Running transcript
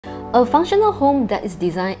a functional home that is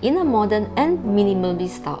designed in a modern and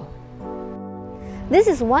minimalist style. This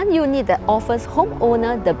is one unit that offers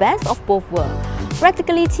homeowner the best of both worlds,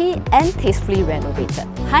 practicality and tastefully renovated.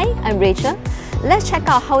 Hi, I'm Rachel. Let's check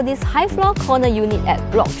out how this high-floor corner unit at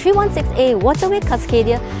Block 316A Waterway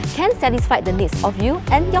Cascadia can satisfy the needs of you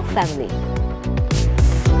and your family.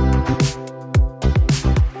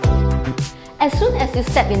 As soon as you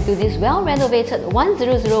step into this well-renovated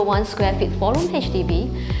 1001 square feet 4-room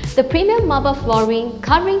HDB, the premium marble flooring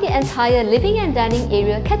covering the entire living and dining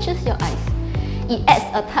area catches your eyes. It adds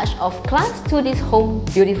a touch of class to this home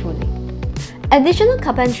beautifully. Additional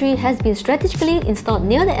carpentry has been strategically installed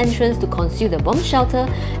near the entrance to conceal the bomb shelter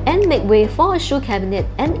and make way for a shoe cabinet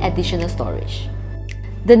and additional storage.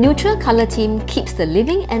 The neutral color theme keeps the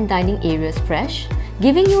living and dining areas fresh,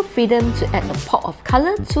 giving you freedom to add a pop of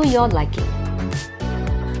color to your liking.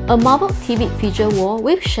 A marble TV feature wall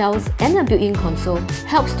with shelves and a built-in console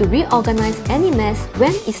helps to reorganize any mess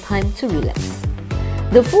when it's time to relax.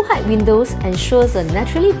 The full-height windows ensures a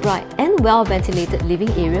naturally bright and well-ventilated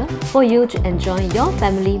living area for you to enjoy your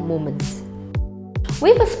family moments.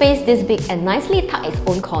 With a space this big and nicely tucked its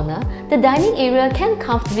own corner, the dining area can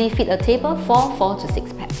comfortably fit a table for 4 to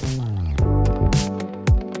 6 packs.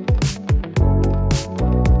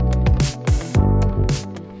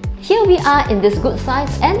 Here we are in this good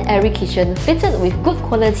size and airy kitchen fitted with good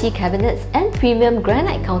quality cabinets and premium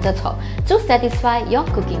granite countertop to satisfy your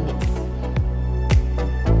cooking needs.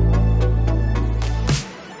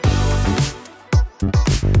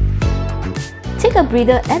 Take a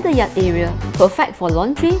breather at the yard area, perfect for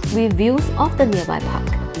laundry with views of the nearby park.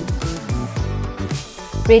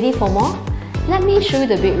 Ready for more? Let me show you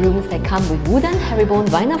the bedrooms that come with wooden herringbone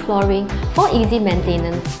vinyl flooring for easy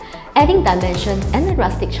maintenance, adding dimension and a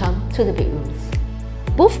rustic charm to the bedrooms.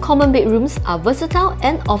 Both common bedrooms are versatile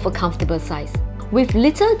and of a comfortable size. With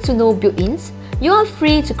little to no built-ins, you are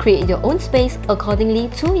free to create your own space accordingly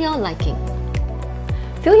to your liking.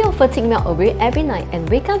 Feel your fatigue melt away every night and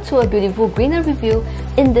wake up to a beautiful greenery view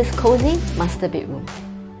in this cozy master bedroom.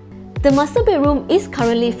 The master bedroom is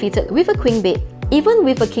currently fitted with a queen bed. Even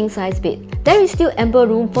with a king-size bed, there is still ample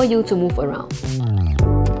room for you to move around.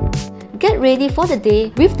 Get ready for the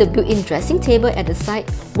day with the built-in dressing table at the side,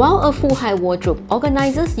 while a full-height wardrobe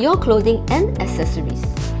organizes your clothing and accessories.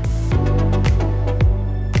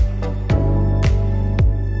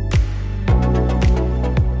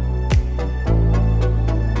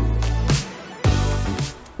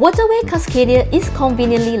 Waterway Cascadia is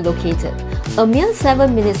conveniently located. A mere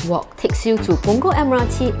 7 minutes walk takes you to Punggol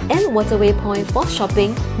MRT and Waterway Point for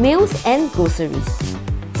shopping, meals and groceries.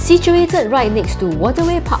 Situated right next to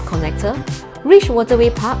Waterway Park Connector, reach Waterway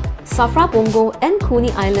Park, Safra Punggol and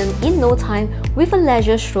Coney Island in no time with a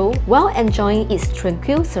leisure stroll while enjoying its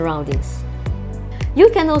tranquil surroundings. You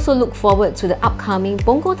can also look forward to the upcoming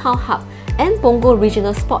Punggol Town Hub and Punggol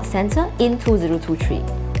Regional Sports Centre in 2023.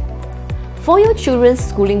 For your children's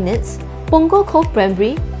schooling needs, Punggol Cove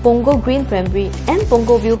Primary, Punggol Green Primary and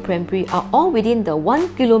Punggol View Primary are all within the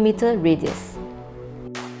 1 kilometer radius.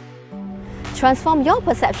 Transform your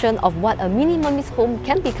perception of what a minimalist home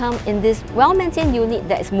can become in this well-maintained unit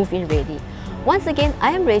that is move-in ready. Once again,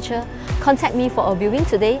 I am Rachel. Contact me for a viewing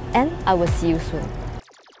today and I will see you soon.